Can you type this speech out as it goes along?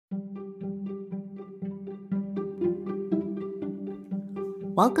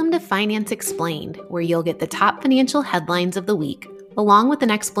Welcome to Finance Explained, where you'll get the top financial headlines of the week, along with an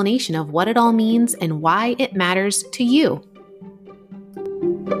explanation of what it all means and why it matters to you.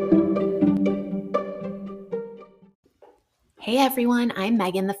 Hey everyone, I'm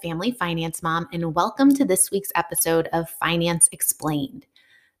Megan, the family finance mom, and welcome to this week's episode of Finance Explained.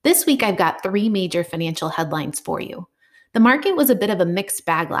 This week I've got three major financial headlines for you. The market was a bit of a mixed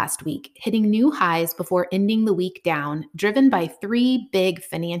bag last week, hitting new highs before ending the week down, driven by three big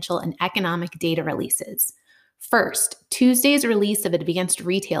financial and economic data releases. First, Tuesday's release of advanced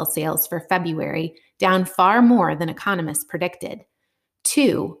retail sales for February, down far more than economists predicted.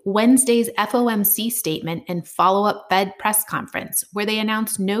 Two, Wednesday's FOMC statement and follow-up Fed press conference, where they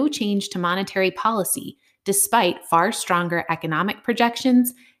announced no change to monetary policy, despite far stronger economic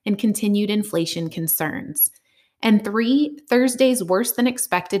projections and continued inflation concerns. And three, Thursday's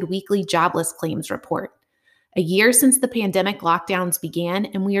worse-than-expected weekly jobless claims report. A year since the pandemic lockdowns began,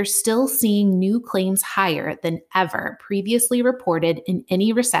 and we are still seeing new claims higher than ever previously reported in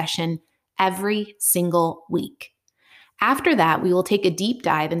any recession every single week. After that, we will take a deep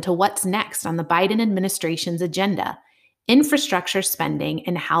dive into what's next on the Biden administration's agenda, infrastructure spending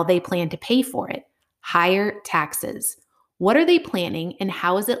and how they plan to pay for it, higher taxes. What are they planning and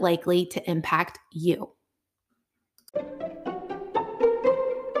how is it likely to impact you?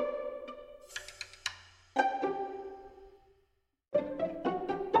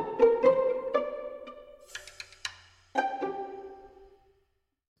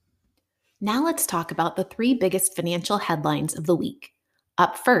 Now let's talk about the three biggest financial headlines of the week.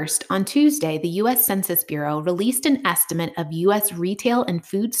 Up first, on Tuesday, the U.S. Census Bureau released an estimate of U.S. retail and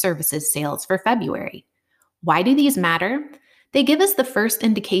food services sales for February. Why do these matter? They give us the first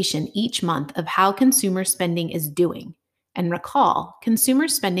indication each month of how consumer spending is doing. And recall, consumer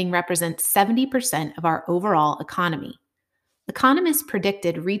spending represents 70% of our overall economy. Economists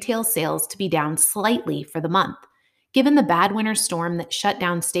predicted retail sales to be down slightly for the month, given the bad winter storm that shut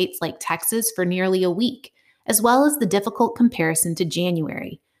down states like Texas for nearly a week, as well as the difficult comparison to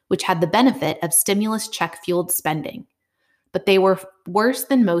January, which had the benefit of stimulus check-fueled spending. But they were worse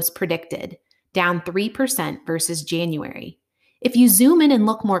than most predicted, down 3% versus January. If you zoom in and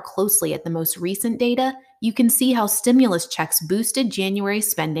look more closely at the most recent data, you can see how stimulus checks boosted January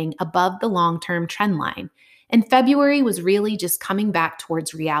spending above the long-term trend line, and February was really just coming back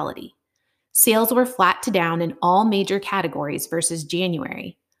towards reality. Sales were flat to down in all major categories versus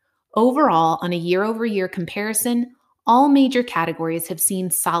January. Overall, on a year-over-year comparison, all major categories have seen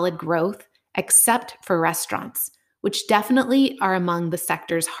solid growth, except for restaurants, which definitely are among the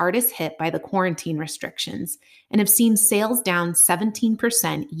sectors hardest hit by the quarantine restrictions and have seen sales down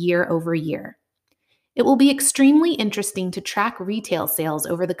 17% year over year. It will be extremely interesting to track retail sales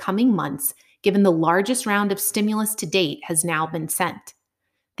over the coming months, given the largest round of stimulus to date has now been sent.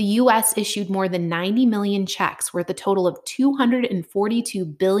 The U.S. issued more than 90 million checks worth a total of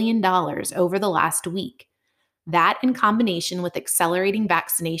 $242 billion over the last week. That, in combination with accelerating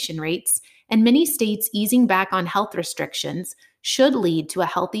vaccination rates and many states easing back on health restrictions, should lead to a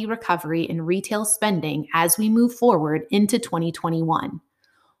healthy recovery in retail spending as we move forward into 2021.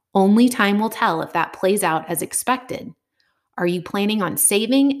 Only time will tell if that plays out as expected. Are you planning on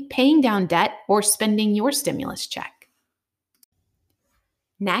saving, paying down debt, or spending your stimulus check?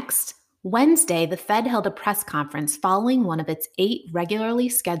 Next, Wednesday, the Fed held a press conference following one of its 8 regularly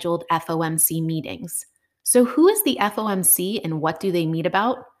scheduled FOMC meetings. So who is the FOMC and what do they meet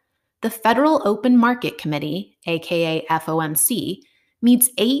about? The Federal Open Market Committee, aka FOMC, meets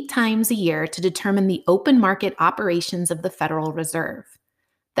 8 times a year to determine the open market operations of the Federal Reserve.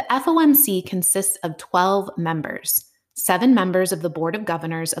 The FOMC consists of 12 members, 7 members of the Board of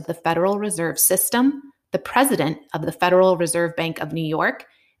Governors of the Federal Reserve System, the President of the Federal Reserve Bank of New York,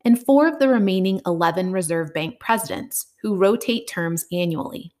 and 4 of the remaining 11 Reserve Bank presidents, who rotate terms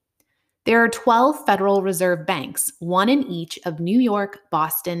annually. There are 12 Federal Reserve banks, 1 in each of New York,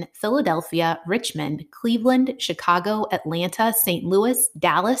 Boston, Philadelphia, Richmond, Cleveland, Chicago, Atlanta, St. Louis,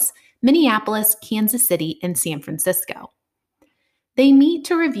 Dallas, Minneapolis, Kansas City, and San Francisco. They meet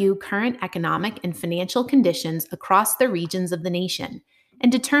to review current economic and financial conditions across the regions of the nation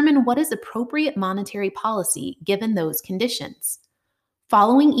and determine what is appropriate monetary policy given those conditions.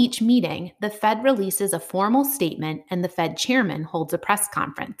 Following each meeting, the Fed releases a formal statement and the Fed chairman holds a press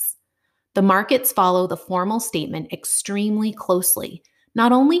conference. The markets follow the formal statement extremely closely,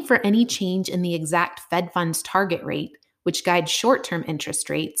 not only for any change in the exact Fed funds target rate, which guides short-term interest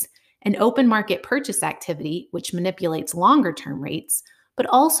rates, and open market purchase activity, which manipulates longer-term rates, but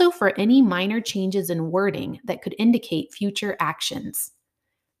also for any minor changes in wording that could indicate future actions.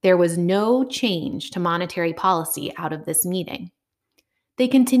 There was no change to monetary policy out of this meeting. They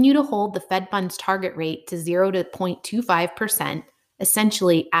continue to hold the Fed funds target rate to 0 to 0.25%,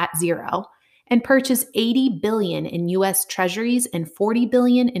 essentially at zero, and purchase $80 billion in US Treasuries and $40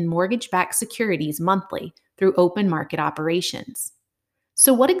 billion in mortgage-backed securities monthly through open market operations.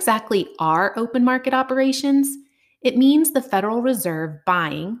 So what exactly are open market operations? It means the Federal Reserve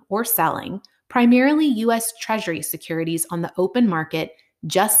buying or selling primarily US Treasury securities on the open market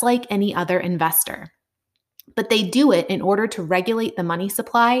just like any other investor. But they do it in order to regulate the money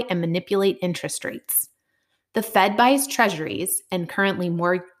supply and manipulate interest rates. The Fed buys treasuries and currently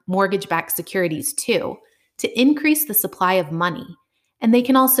mortgage-backed securities too to increase the supply of money, and they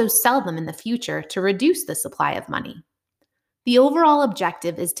can also sell them in the future to reduce the supply of money. The overall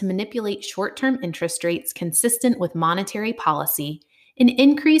objective is to manipulate short-term interest rates consistent with monetary policy and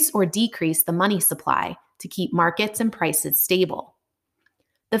increase or decrease the money supply to keep markets and prices stable.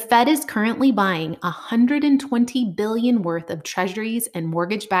 The Fed is currently buying $120 billion worth of treasuries and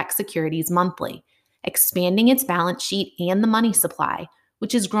mortgage-backed securities monthly, expanding its balance sheet and the money supply,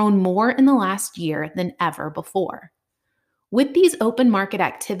 which has grown more in the last year than ever before. With these open market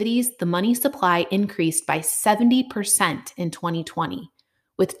activities, the money supply increased by 70% in 2020,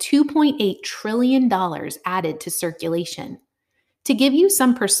 with $2.8 trillion added to circulation. To give you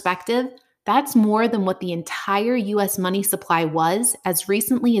some perspective, that's more than what the entire US money supply was as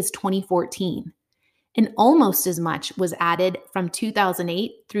recently as 2014. And almost as much was added from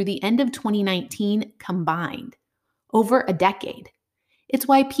 2008 through the end of 2019 combined, over a decade. It's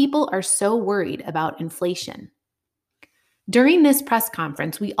why people are so worried about inflation. During this press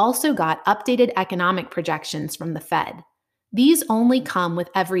conference, we also got updated economic projections from the Fed. These only come with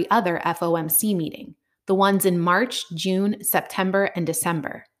every other FOMC meeting, the ones in March, June, September, and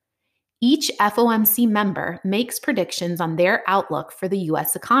December. Each FOMC member makes predictions on their outlook for the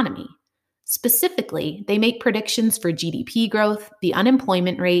US economy. Specifically, they make predictions for GDP growth, the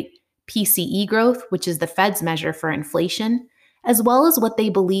unemployment rate, PCE growth, which is the Fed's measure for inflation, as well as what they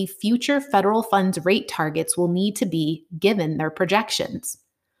believe future federal funds rate targets will need to be given their projections.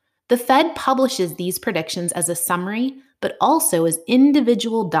 The Fed publishes these predictions as a summary, but also as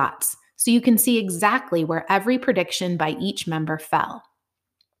individual dots, so you can see exactly where every prediction by each member fell.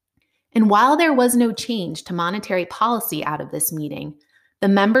 And while there was no change to monetary policy out of this meeting, the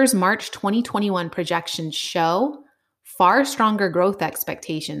members' March 2021 projections show far stronger growth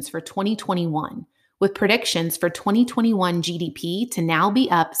expectations for 2021, with predictions for 2021 GDP to now be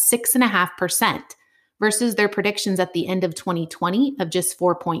up 6.5% versus their predictions at the end of 2020 of just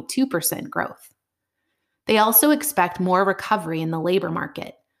 4.2% growth. They also expect more recovery in the labor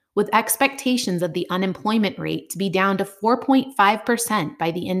market, with expectations of the unemployment rate to be down to 4.5%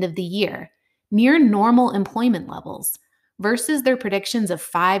 by the end of the year, near normal employment levels, versus their predictions of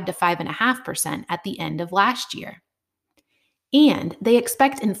 5 to 5.5% at the end of last year. And they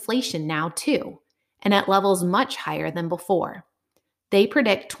expect inflation now too, and at levels much higher than before. They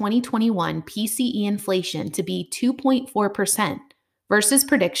predict 2021 PCE inflation to be 2.4% versus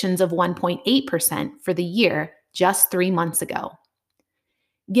predictions of 1.8% for the year just 3 months ago.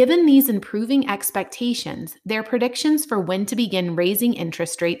 Given these improving expectations, their predictions for when to begin raising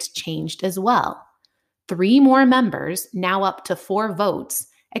interest rates changed as well. 3 more members, now up to 4 votes,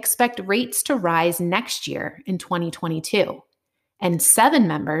 expect rates to rise next year in 2022. And 7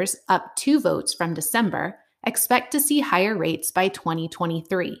 members, up 2 votes from December, expect to see higher rates by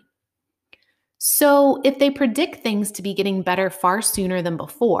 2023. So, if they predict things to be getting better far sooner than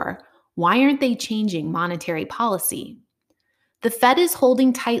before, why aren't they changing monetary policy? The Fed is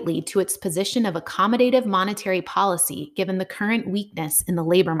holding tightly to its position of accommodative monetary policy given the current weakness in the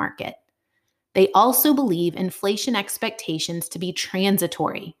labor market. They also believe inflation expectations to be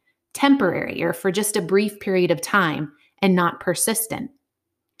transitory, temporary, or for just a brief period of time, and not persistent.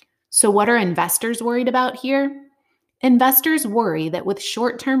 So what are investors worried about here? Investors worry that with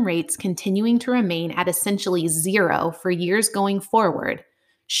short-term rates continuing to remain at essentially zero for years going forward,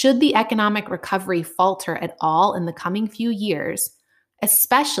 should the economic recovery falter at all in the coming few years,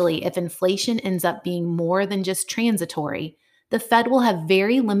 especially if inflation ends up being more than just transitory, the Fed will have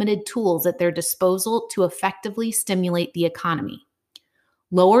very limited tools at their disposal to effectively stimulate the economy.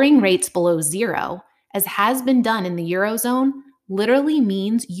 Lowering rates below zero, as has been done in the Eurozone, literally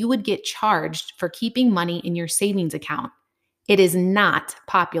means you would get charged for keeping money in your savings account. It is not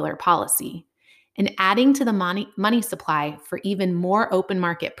popular policy. And adding to the money supply for even more open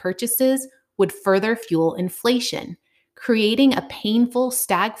market purchases would further fuel inflation, creating a painful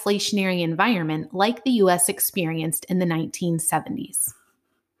stagflationary environment like the US experienced in the 1970s.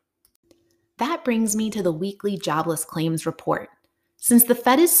 That brings me to the weekly jobless claims report. Since the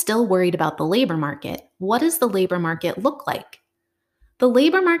Fed is still worried about the labor market, what does the labor market look like? The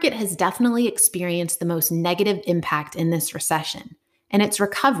labor market has definitely experienced the most negative impact in this recession, and its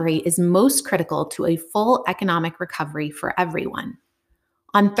recovery is most critical to a full economic recovery for everyone.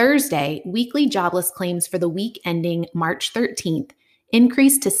 On Thursday, weekly jobless claims for the week ending March 13th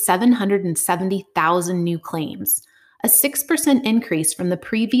increased to 770,000 new claims, a 6% increase from the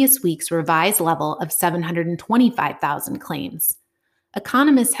previous week's revised level of 725,000 claims.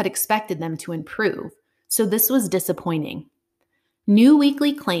 Economists had expected them to improve, so this was disappointing. New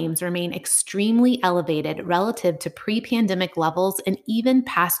weekly claims remain extremely elevated relative to pre-pandemic levels and even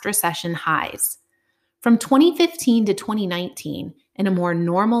past recession highs. From 2015 to 2019, in a more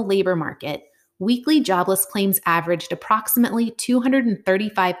normal labor market, weekly jobless claims averaged approximately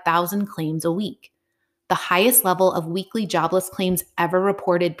 235,000 claims a week, the highest level of weekly jobless claims ever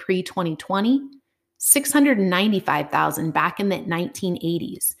reported pre-2020, 695,000 back in the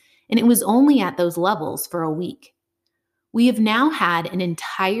 1980s, and it was only at those levels for a week. We have now had an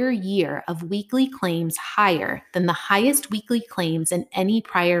entire year of weekly claims higher than the highest weekly claims in any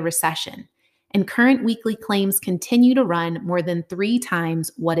prior recession, and current weekly claims continue to run more than 3 times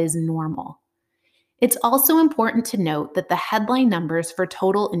what is normal. It's also important to note that the headline numbers for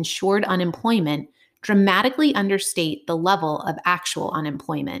total insured unemployment dramatically understate the level of actual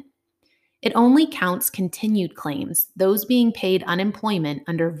unemployment. It only counts continued claims, those being paid unemployment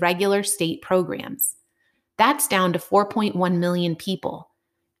under regular state programs. That's down to 4.1 million people,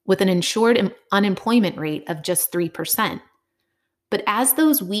 with an insured unemployment rate of just 3%. But as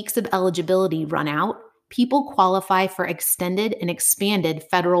those weeks of eligibility run out, people qualify for extended and expanded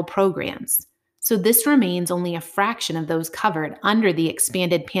federal programs. So this remains only a fraction of those covered under the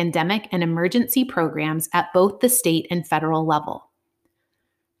expanded pandemic and emergency programs at both the state and federal level.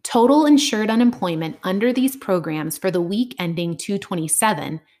 Total insured unemployment under these programs for the week ending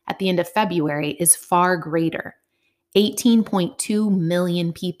 2/27 at the end of February is far greater, 18.2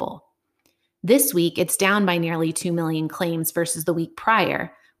 million people. This week, it's down by nearly 2 million claims versus the week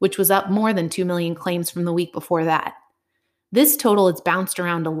prior, which was up more than 2 million claims from the week before that. This total has bounced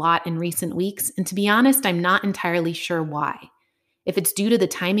around a lot in recent weeks, and to be honest, I'm not entirely sure why. If it's due to the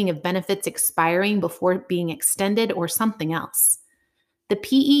timing of benefits expiring before being extended or something else. The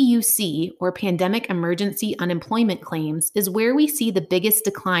PEUC, or Pandemic Emergency Unemployment Claims, is where we see the biggest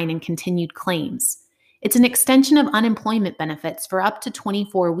decline in continued claims. It's an extension of unemployment benefits for up to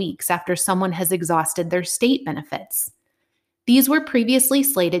 24 weeks after someone has exhausted their state benefits. These were previously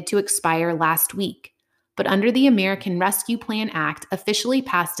slated to expire last week, but under the American Rescue Plan Act, officially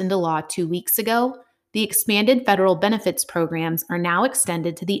passed into law 2 weeks ago, the expanded federal benefits programs are now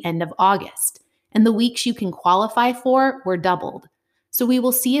extended to the end of August, and the weeks you can qualify for were doubled. So we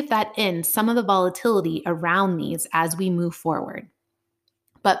will see if that ends some of the volatility around these as we move forward.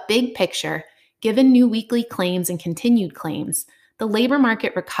 But big picture, given new weekly claims and continued claims, the labor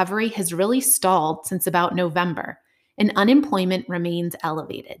market recovery has really stalled since about November, and unemployment remains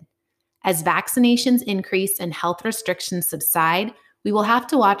elevated. As vaccinations increase and health restrictions subside, we will have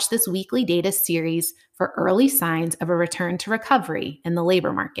to watch this weekly data series for early signs of a return to recovery in the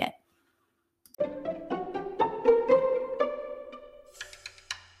labor market.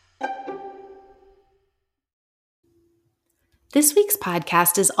 This week's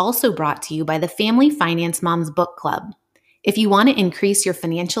podcast is also brought to you by the Family Finance Moms Book Club. If you want to increase your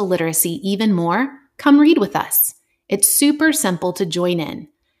financial literacy even more, come read with us. It's super simple to join in.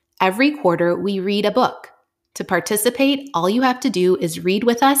 Every quarter, we read a book. To participate, all you have to do is read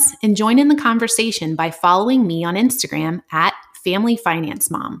with us and join in the conversation by following me on Instagram at Family Finance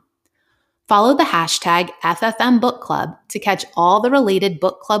Mom. Follow the hashtag FFM Book Club to catch all the related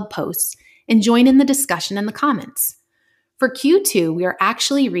book club posts and join in the discussion in the comments. For Q2, we are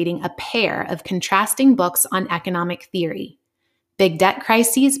actually reading a pair of contrasting books on economic theory. Big Debt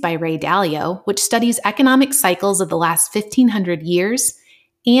Crises by Ray Dalio, which studies economic cycles of the last 1,500 years,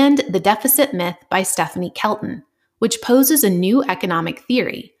 and The Deficit Myth by Stephanie Kelton, which poses a new economic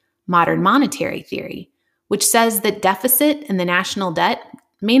theory, modern monetary theory, which says that deficit and the national debt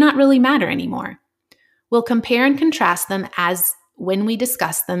may not really matter anymore. We'll compare and contrast them as when we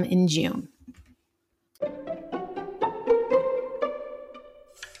discuss them in June.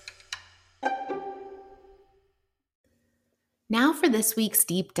 Now for this week's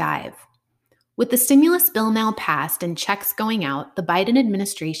deep dive. With the stimulus bill now passed and checks going out, the Biden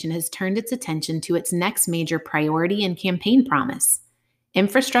administration has turned its attention to its next major priority and campaign promise,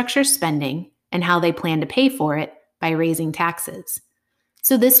 infrastructure spending and how they plan to pay for it by raising taxes.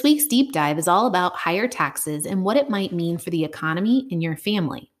 So this week's deep dive is all about higher taxes and what it might mean for the economy and your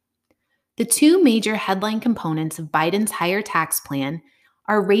family. The two major headline components of Biden's higher tax plan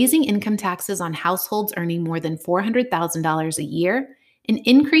are raising income taxes on households earning more than $400,000 a year and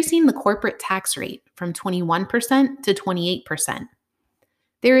increasing the corporate tax rate from 21% to 28%.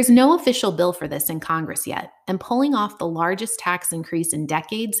 There is no official bill for this in Congress yet, and pulling off the largest tax increase in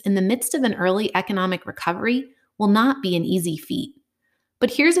decades in the midst of an early economic recovery will not be an easy feat.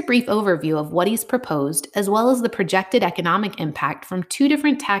 But here's a brief overview of what he's proposed, as well as the projected economic impact from two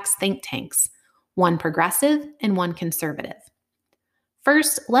different tax think tanks, one progressive and one conservative.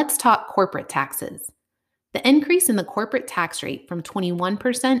 First, let's talk corporate taxes. The increase in the corporate tax rate from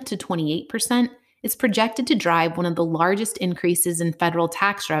 21% to 28% is projected to drive one of the largest increases in federal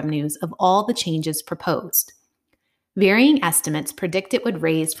tax revenues of all the changes proposed. Varying estimates predict it would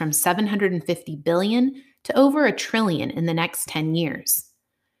raise from $750 billion to over $1 trillion in the next 10 years.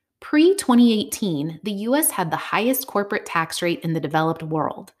 Pre-2018, the U.S. had the highest corporate tax rate in the developed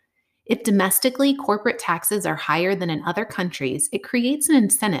world. If domestically corporate taxes are higher than in other countries, it creates an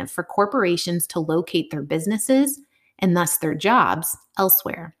incentive for corporations to locate their businesses, and thus their jobs,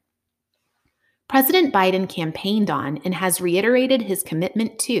 elsewhere. President Biden campaigned on and has reiterated his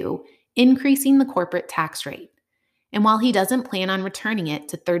commitment to increasing the corporate tax rate. And while he doesn't plan on returning it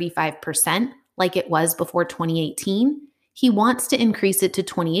to 35% like it was before 2018, he wants to increase it to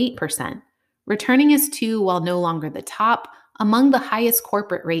 28%, returning us to, while no longer the top, among the highest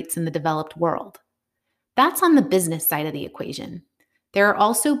corporate rates in the developed world. That's on the business side of the equation. There are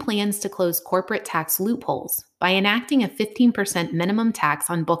also plans to close corporate tax loopholes by enacting a 15% minimum tax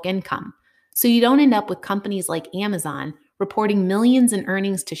on book income, so you don't end up with companies like Amazon reporting millions in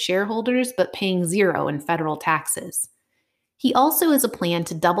earnings to shareholders but paying zero in federal taxes. He also has a plan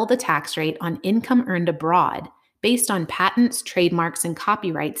to double the tax rate on income earned abroad based on patents, trademarks, and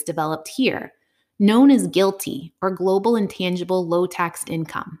copyrights developed here, known as GILTI, or Global Intangible Low-Taxed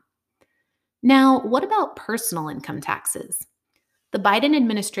Income. Now, what about personal income taxes? The Biden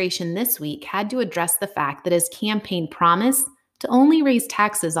administration this week had to address the fact that his campaign promise to only raise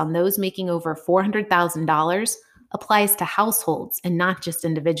taxes on those making over $400,000 applies to households and not just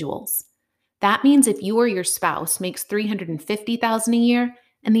individuals. That means if you or your spouse makes $350,000 a year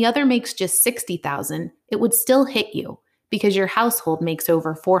and the other makes just $60,000, it would still hit you because your household makes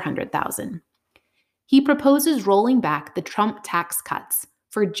over $400,000. He proposes rolling back the Trump tax cuts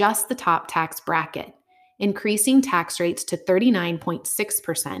for just the top tax bracket, increasing tax rates to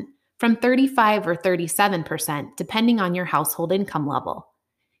 39.6% from 35 or 37% depending on your household income level.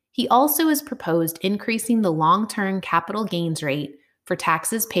 He also has proposed increasing the long-term capital gains rate for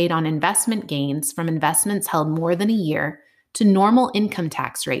taxes paid on investment gains from investments held more than a year to normal income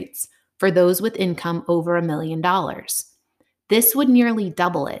tax rates for those with income over $1 million. This would nearly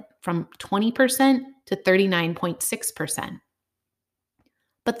double it from 20% to 39.6%.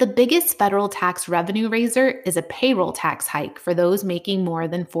 But the biggest federal tax revenue raiser is a payroll tax hike for those making more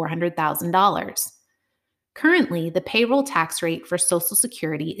than $400,000. Currently, the payroll tax rate for Social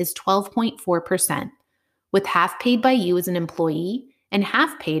Security is 12.4%, with half paid by you as an employee and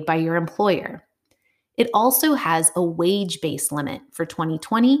half paid by your employer. It also has a wage-based limit. For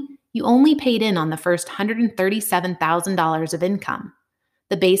 2020, you only paid in on the first $137,000 of income.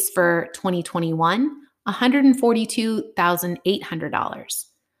 The base for 2021, $142,800.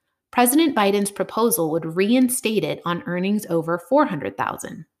 President Biden's proposal would reinstate it on earnings over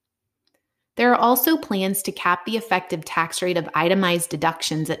 $400,000. There are also plans to cap the effective tax rate of itemized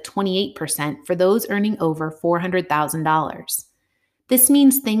deductions at 28% for those earning over $400,000. This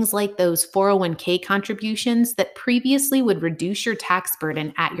means things like those 401k contributions that previously would reduce your tax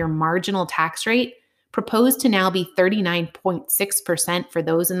burden at your marginal tax rate, proposed to now be 39.6% for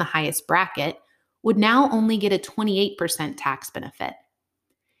those in the highest bracket, would now only get a 28% tax benefit.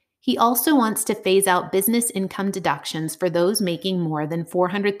 He also wants to phase out business income deductions for those making more than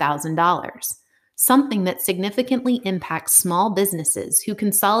 $400,000, something that significantly impacts small businesses who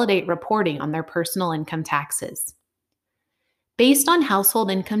consolidate reporting on their personal income taxes. Based on household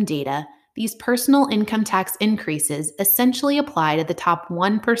income data, these personal income tax increases essentially apply to the top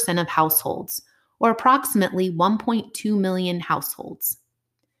 1% of households, or approximately 1.2 million households.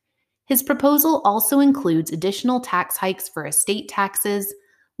 His proposal also includes additional tax hikes for estate taxes,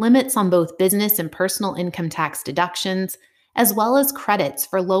 limits on both business and personal income tax deductions, as well as credits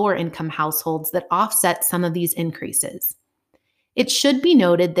for lower income households that offset some of these increases. It should be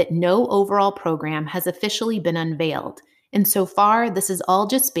noted that no overall program has officially been unveiled, and so far this is all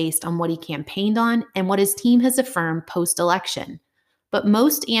just based on what he campaigned on and what his team has affirmed post-election. But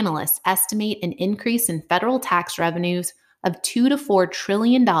most analysts estimate an increase in federal tax revenues of $2 to $4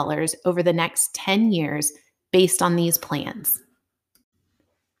 trillion over the next 10 years based on these plans.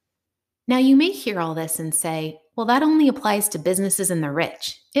 Now, you may hear all this and say, well, that only applies to businesses and the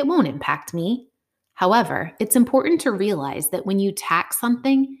rich. It won't impact me. However, it's important to realize that when you tax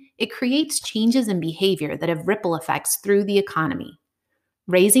something, it creates changes in behavior that have ripple effects through the economy.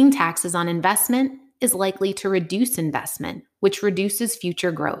 Raising taxes on investment is likely to reduce investment, which reduces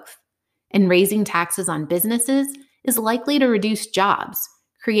future growth. And raising taxes on businesses is likely to reduce jobs,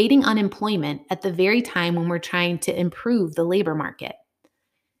 creating unemployment at the very time when we're trying to improve the labor market.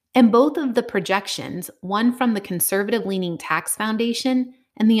 And both of the projections, one from the conservative-leaning Tax Foundation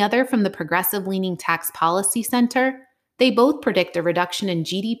and the other from the progressive-leaning Tax Policy Center, they both predict a reduction in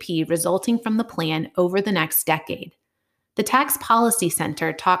GDP resulting from the plan over the next decade. The Tax Policy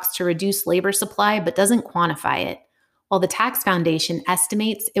Center talks to reduce labor supply but doesn't quantify it, while the Tax Foundation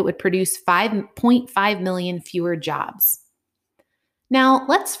estimates it would produce 5.5 million fewer jobs. Now,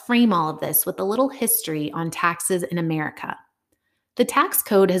 let's frame all of this with a little history on taxes in America. The tax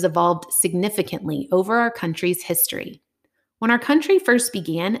code has evolved significantly over our country's history. When our country first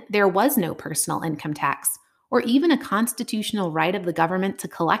began, there was no personal income tax, or even a constitutional right of the government to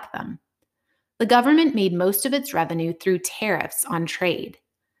collect them. The government made most of its revenue through tariffs on trade.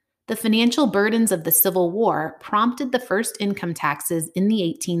 The financial burdens of the Civil War prompted the first income taxes in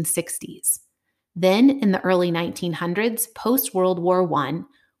the 1860s. Then, in the early 1900s, post-World War I,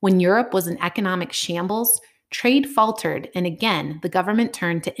 when Europe was in economic shambles, trade faltered, and again, the government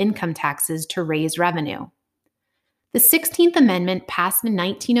turned to income taxes to raise revenue. The 16th Amendment, passed in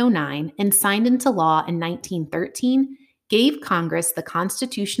 1909 and signed into law in 1913, gave Congress the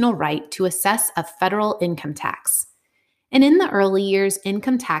constitutional right to assess a federal income tax. And in the early years,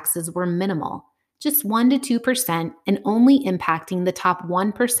 income taxes were minimal, just 1% to 2%, and only impacting the top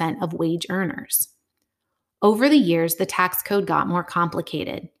 1% of wage earners. Over the years, the tax code got more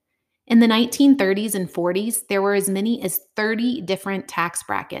complicated. In the 1930s and 40s, there were as many as 30 different tax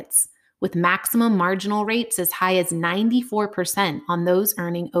brackets, with maximum marginal rates as high as 94% on those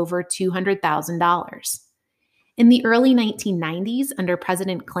earning over $200,000. In the early 1990s, under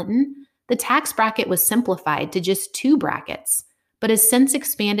President Clinton, the tax bracket was simplified to just 2 brackets, but has since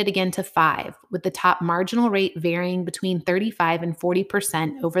expanded again to 5, with the top marginal rate varying between 35% and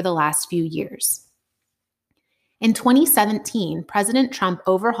 40% over the last few years. In 2017, President Trump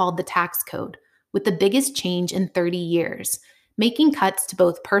overhauled the tax code with the biggest change in 30 years, making cuts to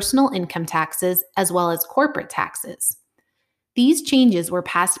both personal income taxes as well as corporate taxes. These changes were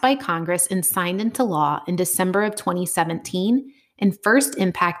passed by Congress and signed into law in December of 2017 and first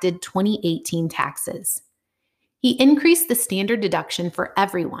impacted 2018 taxes. He increased the standard deduction for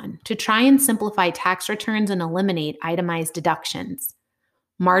everyone to try and simplify tax returns and eliminate itemized deductions.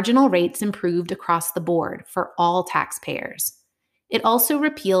 Marginal rates improved across the board for all taxpayers. It also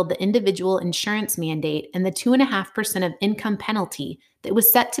repealed the individual insurance mandate and the 2.5% of income penalty that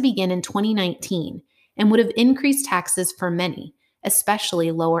was set to begin in 2019 and would have increased taxes for many, especially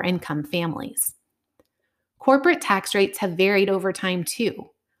lower income families. Corporate tax rates have varied over time too.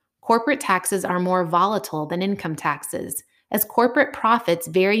 Corporate taxes are more volatile than income taxes, as corporate profits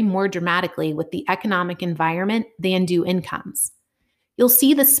vary more dramatically with the economic environment than do incomes. You'll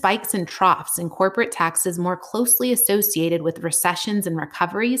see the spikes and troughs in corporate taxes more closely associated with recessions and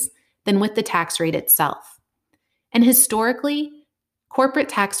recoveries than with the tax rate itself. And historically, corporate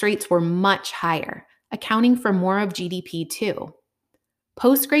tax rates were much higher, accounting for more of GDP too.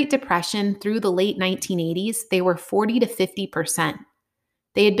 Post-Great Depression through the late 1980s, they were 40% to 50%.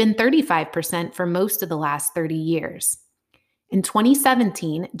 They had been 35% for most of the last 30 years. In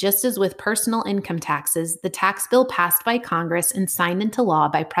 2017, just as with personal income taxes, the tax bill passed by Congress and signed into law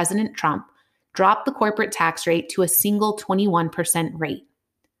by President Trump dropped the corporate tax rate to a single 21% rate.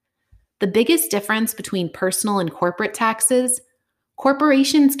 The biggest difference between personal and corporate taxes: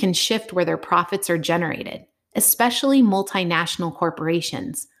 corporations can shift where their profits are generated, especially multinational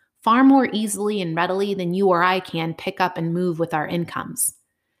corporations, far more easily and readily than you or I can pick up and move with our incomes.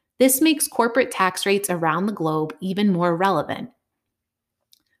 This makes corporate tax rates around the globe even more relevant.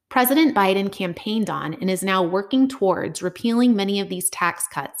 President Biden campaigned on and is now working towards repealing many of these tax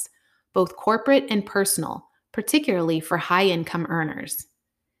cuts, both corporate and personal, particularly for high-income earners.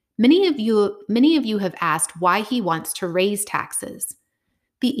 Many of you have asked why he wants to raise taxes.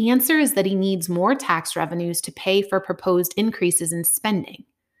 The answer is that he needs more tax revenues to pay for proposed increases in spending.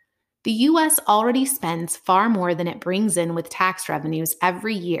 The U.S. already spends far more than it brings in with tax revenues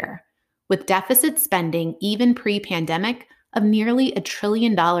every year, with deficit spending, even pre-pandemic, of nearly $1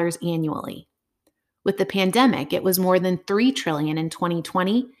 trillion annually. With the pandemic, it was more than $3 trillion in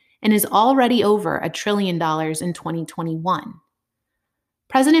 2020 and is already over $1 trillion in 2021.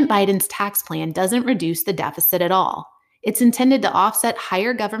 President Biden's tax plan doesn't reduce the deficit at all. It's intended to offset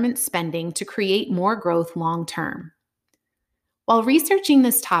higher government spending to create more growth long term. While researching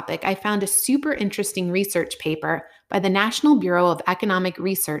this topic, I found a super interesting research paper by the National Bureau of Economic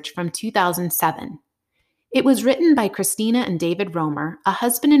Research from 2007. It was written by Christina and David Romer, a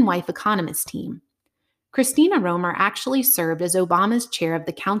husband and wife economist team. Christina Romer actually served as Obama's chair of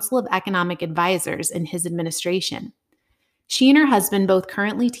the Council of Economic Advisors in his administration. She and her husband both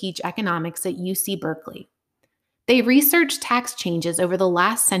currently teach economics at UC Berkeley. They researched tax changes over the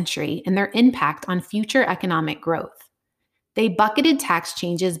last century and their impact on future economic growth. They bucketed tax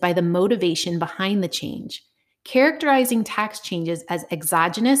changes by the motivation behind the change, characterizing tax changes as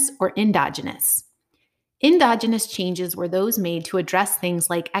exogenous or endogenous. Endogenous changes were those made to address things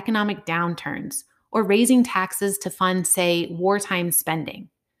like economic downturns or raising taxes to fund, say, wartime spending.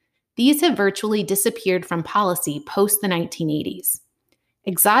 These have virtually disappeared from policy post the 1980s.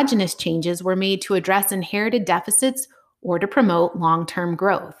 Exogenous changes were made to address inherited deficits or to promote long-term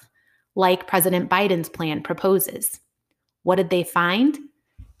growth, like President Biden's plan proposes. What did they find?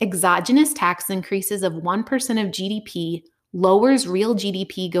 Exogenous tax increases of 1% of GDP lowers real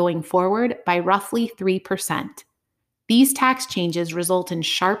GDP going forward by roughly 3%. These tax changes result in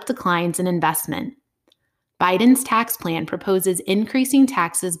sharp declines in investment. Biden's tax plan proposes increasing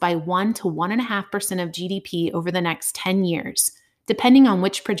taxes by 1 to 1.5% of GDP over the next 10 years, depending on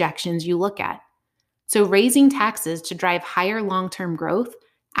which projections you look at. So raising taxes to drive higher long-term growth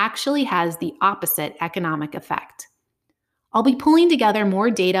actually has the opposite economic effect. I'll be pulling together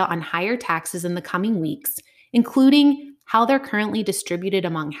more data on higher taxes in the coming weeks, including how they're currently distributed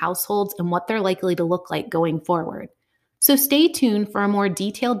among households and what they're likely to look like going forward. So stay tuned for a more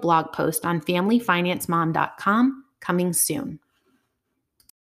detailed blog post on familyfinancemom.com coming soon.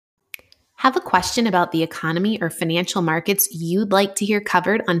 Have a question about the economy or financial markets you'd like to hear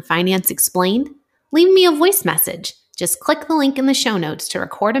covered on Finance Explained? Leave me a voice message. Just click the link in the show notes to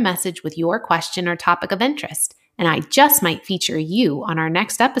record a message with your question or topic of interest, and I just might feature you on our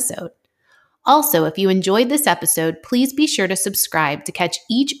next episode. Also, if you enjoyed this episode, please be sure to subscribe to catch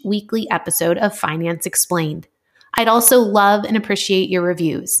each weekly episode of Finance Explained. I'd also love and appreciate your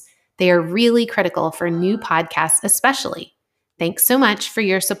reviews. They are really critical for new podcasts especially. Thanks so much for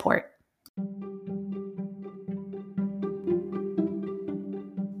your support.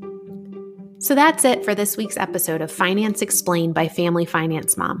 So that's it for this week's episode of Finance Explained by Family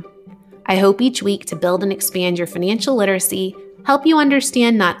Finance Mom. I hope each week to build and expand your financial literacy, help you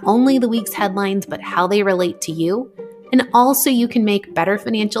understand not only the week's headlines, but how they relate to you, and also you can make better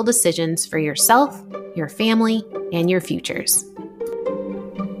financial decisions for yourself, your family, and your futures.